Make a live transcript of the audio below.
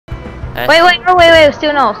Wait,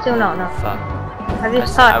 still no, no. Fuck. Have you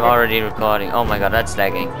started? I'm already recording. Oh my god, that's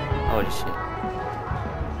lagging. Holy shit.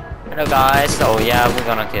 Hello guys, so yeah, we're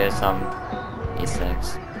gonna kill some Easter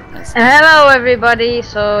eggs. Hello everybody,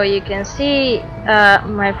 so you can see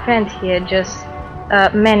my friend here just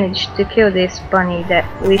managed to kill this bunny that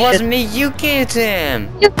we should... It wasn't me, you killed him!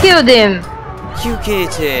 You killed him! You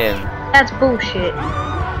killed him! That's bullshit.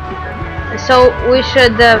 So we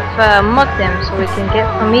should have mocked them so we can get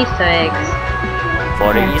some Easter eggs.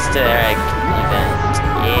 For the Easter egg event,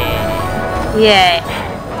 yeah! Yeah.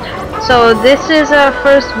 So this is our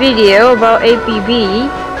first video about APB.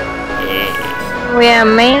 Yeah. We are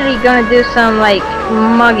mainly gonna do some like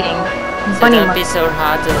mugging. So Bunny don't mugging. be so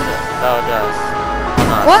hard about us.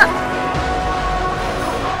 What?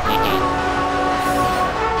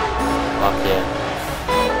 Fuck yeah.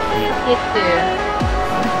 Hit you.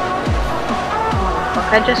 Fuck,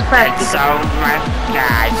 I just crashed. So much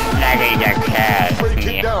guys lagging the cat.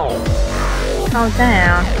 Calm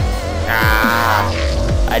down.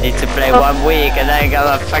 I need to play 1 week and I got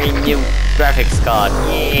a fucking new graphics card.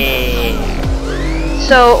 Yeah.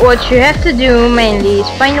 So what you have to do mainly is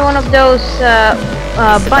find one of those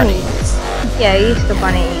bunnies. Yeah, Easter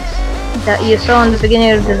bunnies that you saw in the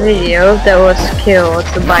beginning of the video that was killed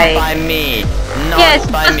by... Not by me. Not yes,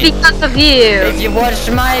 by just me. because of you. If you watch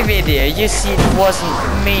my video, you see it wasn't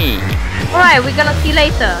me. Alright, we're gonna see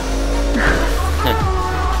later.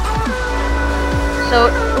 So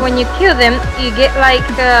when you kill them, you get like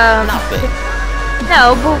Nothing.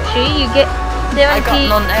 No bullshit. You get 70. I got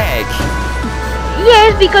non-egg.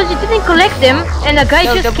 Yes, because you didn't collect them, and the guy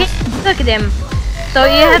just took them. So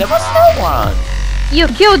you have. There was no one. You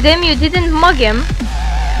killed them. You didn't mug him.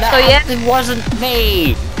 No, so yeah. It wasn't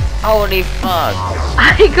me. Holy fuck.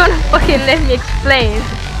 Are you gonna fucking let me explain?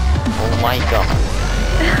 Oh my god.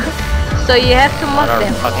 So you have to mug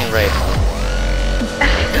them. Fucking rape.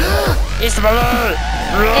 It's the balloon.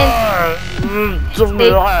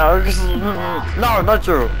 No, not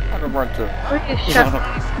you. I don't want to.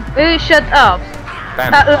 Will you shut up?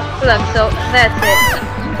 Bam. Look, so that's it.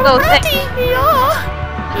 So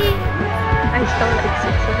I stole like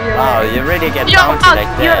 6 of your... Wow, you really get bouncy like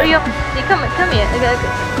that. You come here.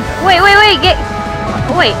 Wait,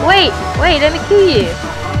 let me kill you.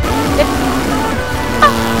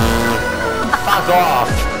 Fuck off.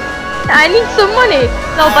 I need some money.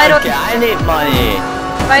 No, by the way, I need money.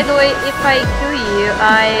 By the way, if I kill you,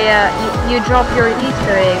 you drop your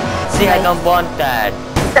Easter egg. See, I don't want that.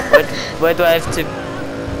 where do I have to?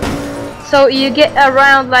 So you get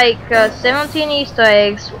around like 17 Easter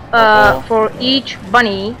eggs for each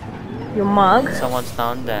bunny you mug. Someone's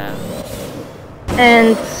down there.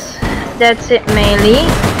 And that's it mainly.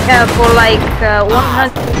 For like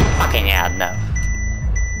 100. Fucking yeah, no.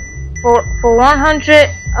 For 100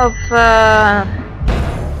 of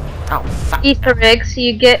Easter eggs,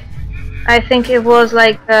 you get, I think it was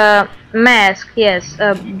like a mask. Yes,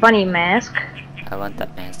 a bunny mask. I want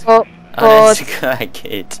that mask. Oh, that's like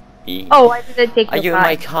it. Oh, why did I take Are you in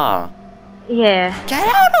my car? Yeah. Get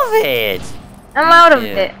out of it! I'm out of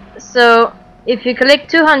it. So, if you collect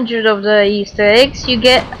 200 of the Easter eggs, you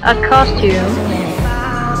get a costume.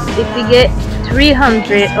 If you get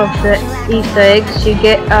 300 of the Easter eggs, you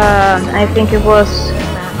get, I think it was...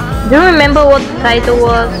 Do you remember what the title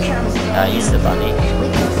was? Easter Bunny.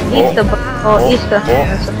 Easter Bunny, or Easter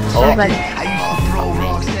Hen, or something like that.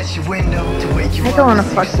 I don't wanna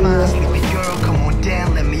fuck you.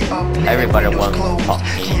 Everybody wants to fuck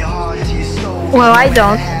me. Well, I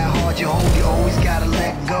don't.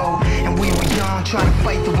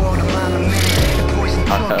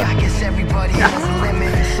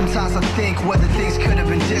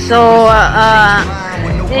 So,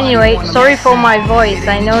 anyway, sorry for my voice.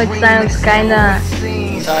 I know it sounds kinda...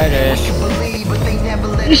 Childish.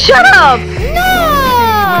 You shut up!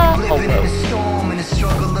 No! Oh, well.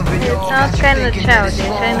 It sounds kinda childish.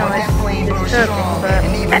 I know it's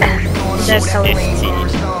disturbing, but that's how it is.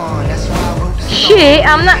 She?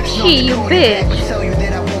 I'm not she, you bitch.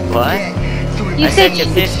 What? You said you're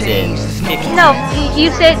 15. No,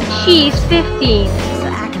 you said she's 15.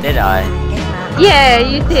 Did I? Yeah,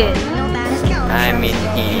 you did. I mean,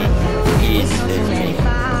 he's 15.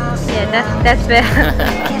 Yeah, that's better.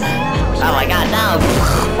 Oh my god, no!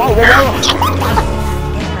 Whoa, whoa, whoa!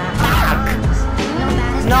 Fuck!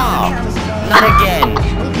 No! Not again!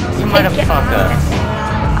 You motherfucker!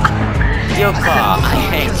 Your car! I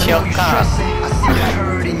hate your car!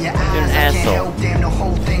 You're an asshole.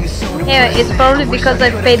 Yeah, it's probably because I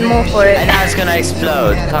paid more for it. And now it's gonna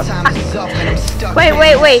explode.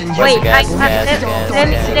 Wait. Gas,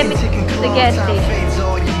 Let me take the gas station.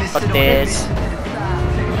 Fuck this.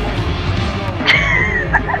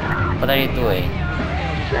 are you doing?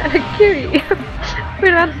 Trying to kill you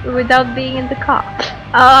without being in the car.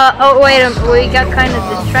 Oh wait, we got kind of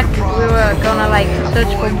distracted. We were gonna like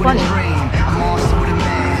search for Bunnies.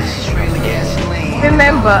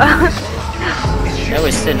 Remember? Yeah,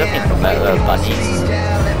 we're still looking for bunnies.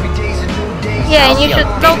 Yeah, and you should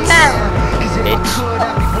slow down. Bitch.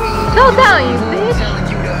 Slow down, you bitch.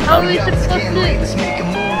 How are we supposed to?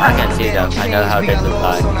 I can see them. I know how they look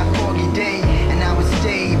like.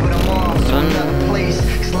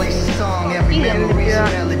 See them if you're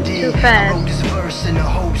too fast.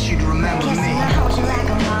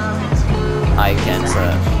 I can't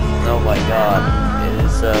sir. Oh my god. It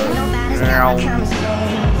is so...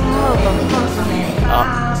 Oh.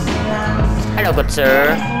 Hello good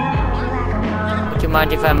sir. Would you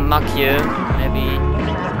mind if I mock you? Maybe.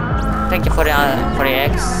 Thank you for the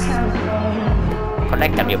eggs.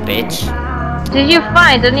 Collect them, you bitch. Did you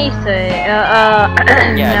find an Easter egg? Yeah,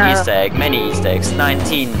 No. an Easter egg. Many Easter eggs.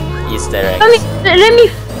 19 Easter eggs. Let me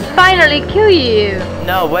finally kill you.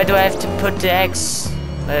 No, where do I have to put the eggs?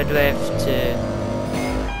 Where do I have to...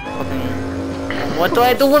 Fucking... What do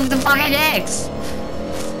I do with the fucking eggs?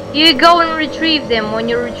 You go and retrieve them. When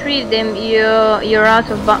you retrieve them, you're out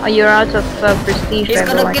of prestige. He's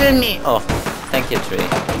gonna everyone. kill me. Oh, thank you, Tree.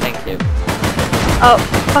 Thank you. Oh,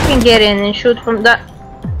 fucking get in and shoot from that.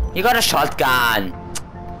 You got a shotgun.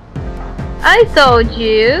 I told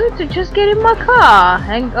you to just get in my car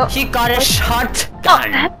and go. He got a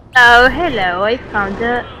shotgun. Oh, hello. I found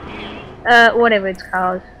whatever it's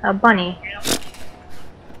called, a bunny.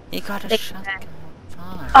 He got a shotgun.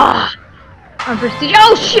 Ah, I'm prestige.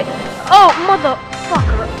 Oh shit! Oh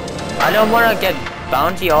motherfucker! I don't wanna get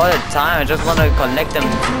bounty all the time. I just wanna collect them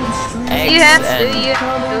eggs You have to. and You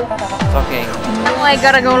have to. fucking. Now I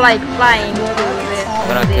gotta go like flying to this. I'm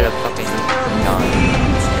gonna kill a fucking gun.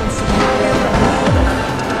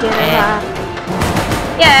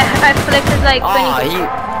 Yeah, I've collected like 20. Ah, he.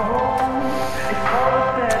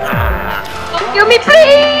 Don't kill me,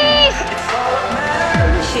 please!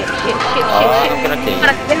 Shit. I'm gonna kill you.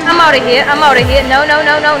 I'm out of here. No.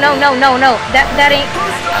 That ain't.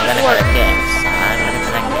 I'm gonna collect eggs.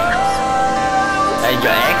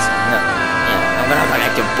 Your eggs? No. Yeah, I'm gonna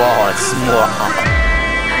collect your balls. More.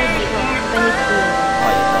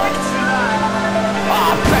 Oh, you guys.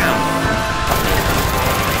 Oh, bam!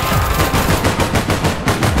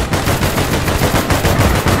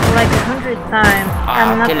 Like 100 times.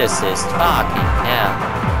 I'm not. Kill assist. Fucking hell.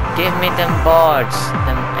 Give me them balls.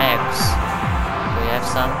 Them eggs. Do we have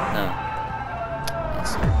some? No.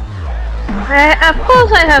 Yes. Of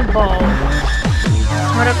course I have balls.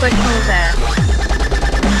 What a question is that?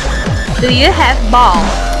 Do you have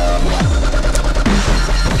balls?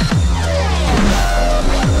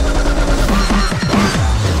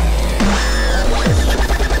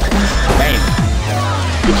 Bam.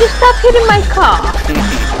 Did you stop hitting my car?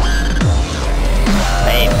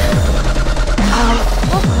 Bam. Oh,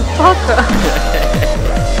 motherfucker.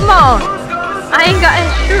 Come on. I ain't got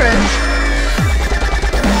insurance.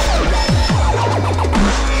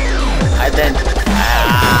 I then.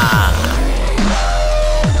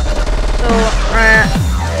 So,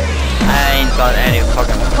 I ain't got any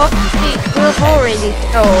fucking. we've already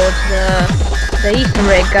told the Easter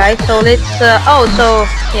egg guy, so let's, oh, so,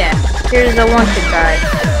 yeah, here's the wanted guy.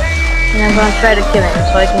 And I'm gonna try to kill him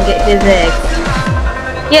so I can get his egg.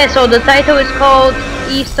 Yeah, so the title is called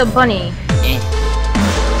Easter Bunny.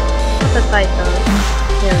 What's the title?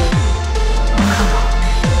 Really?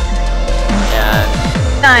 Yeah.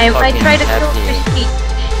 Time I try to kill happy. Prestige.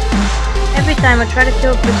 Every time I try to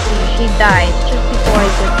kill Prestige, he dies just before I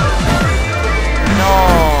get it. No,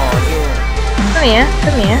 you.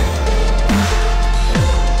 Come here.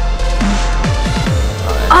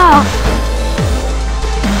 Oh!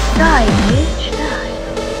 Die, bitch, die.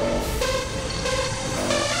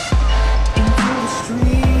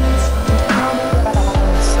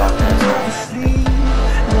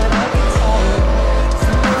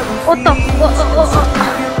 What the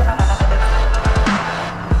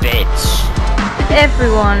Bitch.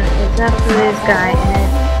 Everyone is after this guy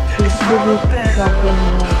and he's really fucking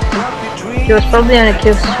me. He was probably on a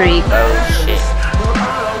kill streak. Oh shit.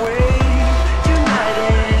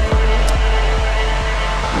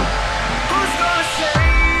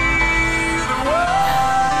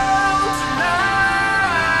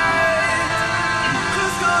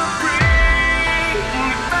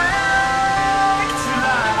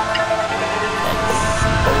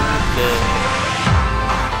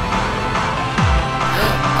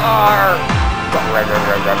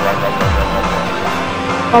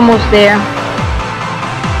 Almost there.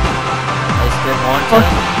 I still want Oh, to.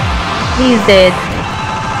 he's dead.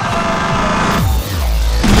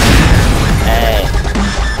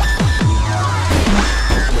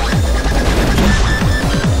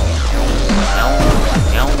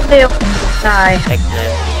 they all die. Take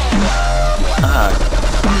this.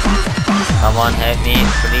 Someone help me,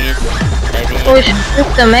 please. Maybe. We should put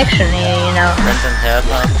some action here, you know. Send help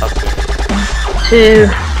her. Okay. To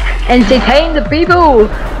entertain the people.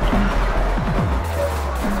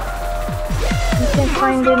 You can't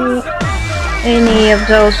find any of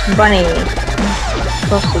those bunny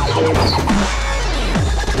prostitutes.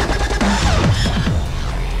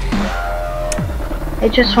 I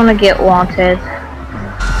just wanna get wanted.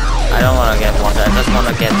 I don't wanna get wanted, I just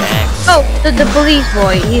wanna get the X. Oh, the police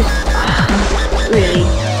boy, he's... really?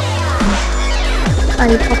 Are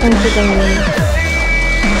you fucking kidding me?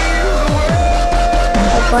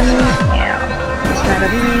 A bunny? Yeah. It's not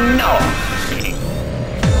a... No!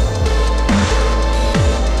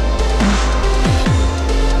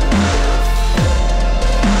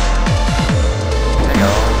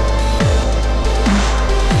 Hello?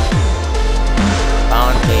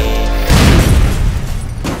 Bounty.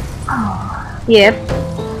 Yep.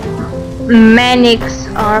 Manics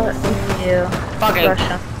are Fucking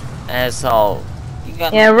Russian. asshole. You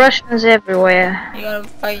got, Yeah, Russians everywhere. you gotta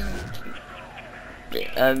fight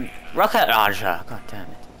rocket launcher. God damn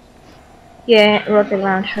it. Yeah, rocket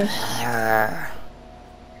launchers.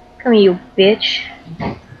 Come here, you bitch.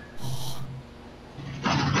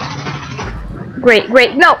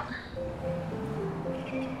 Great, no!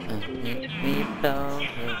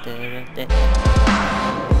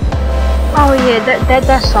 Oh yeah,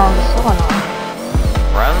 that song is so annoying.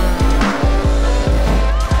 Run.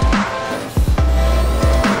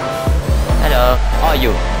 Hello. Oh,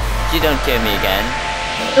 you don't kill me again,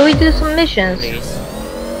 Do we do some missions? please.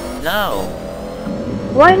 No.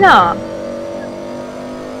 Why not? I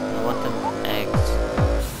want them eggs.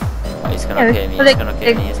 Oh, he's gonna Yeah, kill me. but He's gonna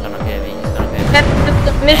kill me. He's gonna kill me. He's gonna kill me. We have to do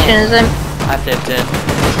some missions and I flipped him.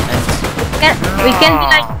 we can be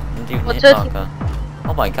like, And what's hit it? marker.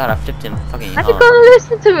 Oh my god, I flipped him fucking are you hard. gonna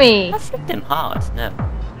listen to me? I flipped him hard. No.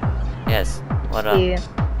 Yes. What up? Yeah.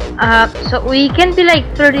 So we can be like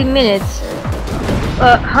 30 minutes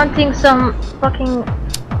hunting some fucking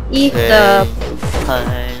Easter.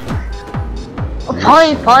 Fine.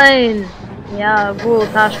 Oh, fine. Ja, gut,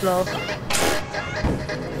 Arschloch.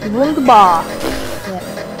 Wunderbar. Yeah.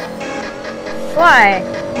 Why?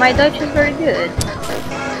 My Deutsch is very good.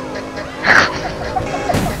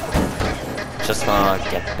 Just wanna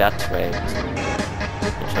get that right.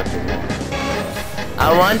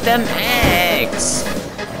 I want them eggs.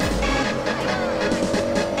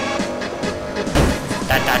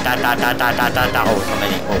 Oh, so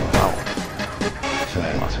many. Oh, wow.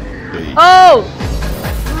 Oh!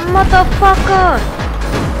 Motherfucker!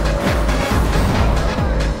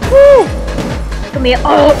 Woo! Come here.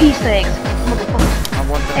 Oh, Easter eggs. Motherfucker. I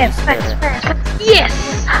want them Fast.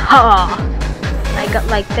 Yes! Ha! I got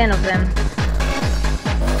like 10 of them.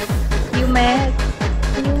 You mad?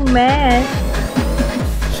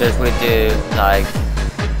 Should we do like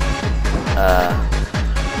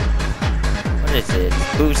what is it?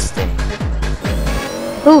 Boosting.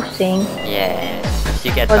 Boosting? Yeah. If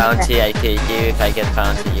you get What's bounty, I kill you. If I get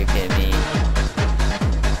bounty, you kill me.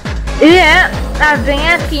 Yeah, I've been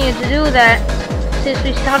asking you to do that since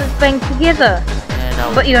we started playing together. Yeah,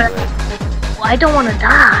 no, But you're... Well, I don't want to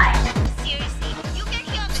die.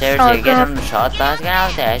 Seriously, Oh, get God. on the shot, but get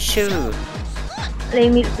out there, shoot. Let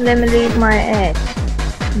me leave my egg.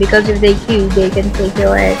 Because if they kill, they can take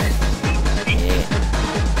your egg.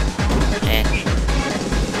 Yeah.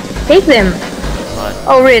 Take them. What?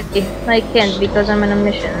 Oh really? I can't because I'm on a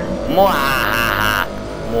mission. Mwahaha.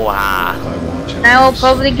 Mwahaha. I'll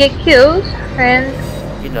probably get killed and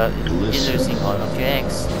You know, you're losing all of your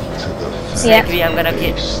eggs. yeah. Maybe I'm gonna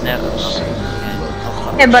get. No.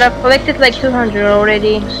 Okay. Yeah, but I've collected like 200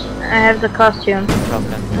 already. I have the costume. No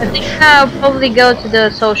problem. I think I'll probably go to the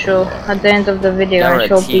social at the end of the video You're and a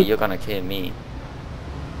show T, people. you're gonna kill me.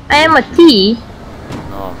 I am a T.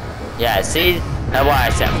 No. Yeah, see? That's why I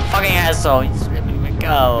said fucking asshole. He's letting me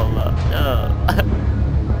go. No.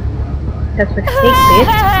 That's what it takes,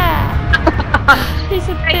 He's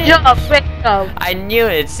a Great bitch. job. I knew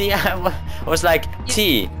it. See, I was like,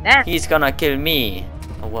 T, Damn. he's gonna kill me.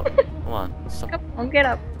 Oh, what? Come on, stop. Come on, get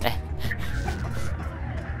up.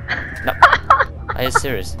 No. Are you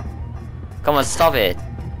serious? Come on, stop it.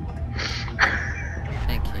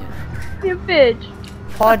 Thank you. You bitch.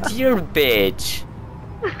 What, you bitch?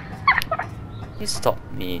 You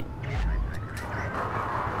stopped me.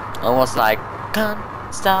 I was like, can't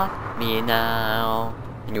stop me now.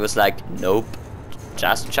 And he was like, nope.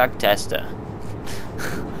 Just Chuck Tester.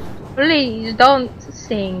 Please don't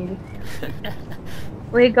sing.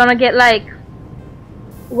 We're gonna get like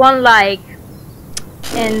 1 like.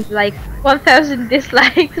 and like 1,000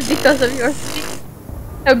 dislikes because of your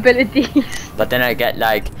abilities. But then I get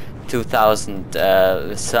like 2,000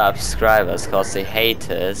 subscribers cause the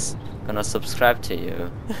haters gonna subscribe to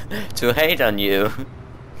you to hate on you.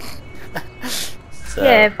 So,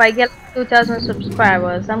 Yeah, if I get 2,000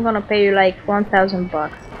 subscribers, I'm gonna pay you like 1,000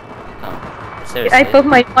 bucks. oh, seriously? I put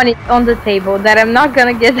my money on the table that I'm not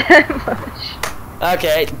gonna get that much.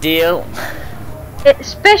 Okay, deal.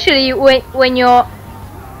 Especially when you're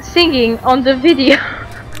singing on the video.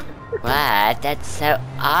 Wow, that's so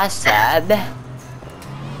awesome.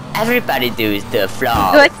 Everybody does the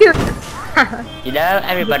flop. Like you. You know,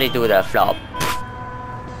 everybody do the flop.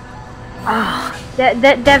 Ah,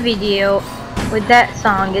 that video with that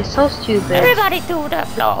song is so stupid. Everybody do the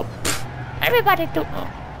flop. Everybody do. Oh,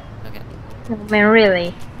 okay. I mean,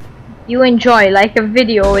 really. You enjoy like a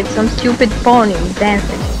video with some stupid pony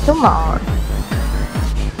dancing. Come on.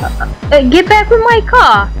 Get back with my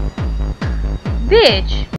car, bitch.